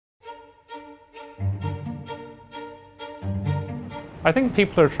I think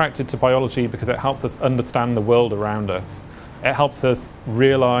people are attracted to biology because it helps us understand the world around us. It helps us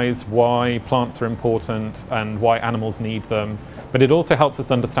realise why plants are important and why animals need them, but it also helps us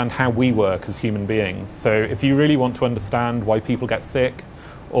understand how we work as human beings. So if you really want to understand why people get sick,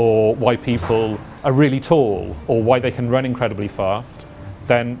 or why people are really tall, or why they can run incredibly fast,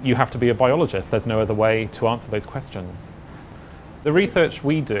 then you have to be a biologist. There's no other way to answer those questions. The research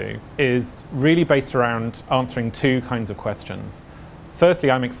we do is really based around answering two kinds of questions.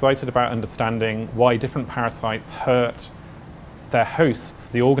 Firstly, I'm excited about understanding why different parasites hurt their hosts,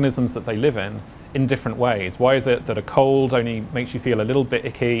 the organisms that they live in different ways. Why is it that a cold only makes you feel a little bit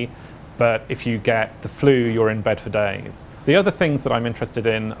icky, but if you get the flu, you're in bed for days? The other things that I'm interested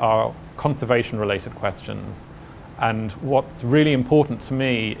in are conservation-related questions. And what's really important to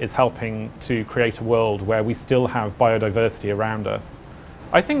me is helping to create a world where we still have biodiversity around us.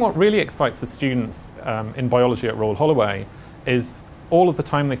 I think what really excites the students in biology at Royal Holloway is all of the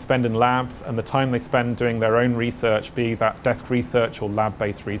time they spend in labs and the time they spend doing their own research, be that desk research or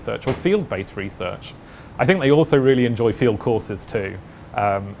lab-based research or field-based research. I think they also really enjoy field courses too.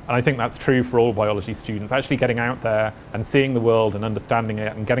 And I think that's true for all biology students. Actually getting out there and seeing the world and understanding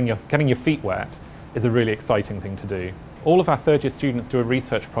it and getting your feet wet is a really exciting thing to do. All of our third-year students do a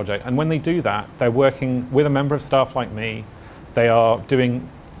research project, and when they do that, they're working with a member of staff like me. They are doing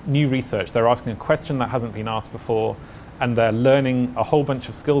new research. They're asking a question that hasn't been asked before, and they're learning a whole bunch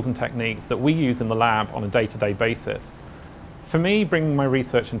of skills and techniques that we use in the lab on a day-to-day basis. For me, bringing my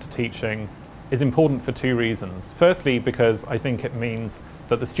research into teaching is important for two reasons. Firstly, because I think it means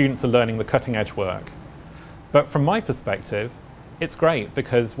that the students are learning the cutting-edge work. But from my perspective, it's great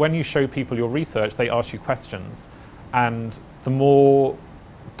because when you show people your research, they ask you questions. And the more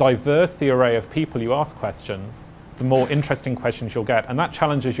diverse the array of people you ask questions, the more interesting questions you'll get. And that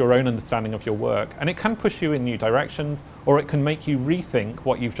challenges your own understanding of your work. And it can push you in new directions, or it can make you rethink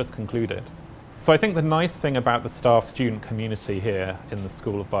what you've just concluded. So I think the nice thing about the staff-student community here in the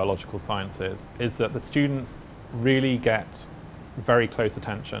School of Biological Sciences is that the students really get very close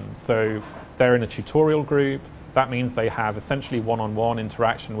attention. So they're in a tutorial group. That means they have essentially one-on-one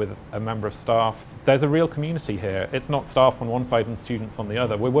interaction with a member of staff. There's a real community here. It's not staff on one side and students on the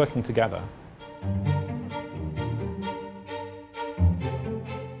other. We're working together.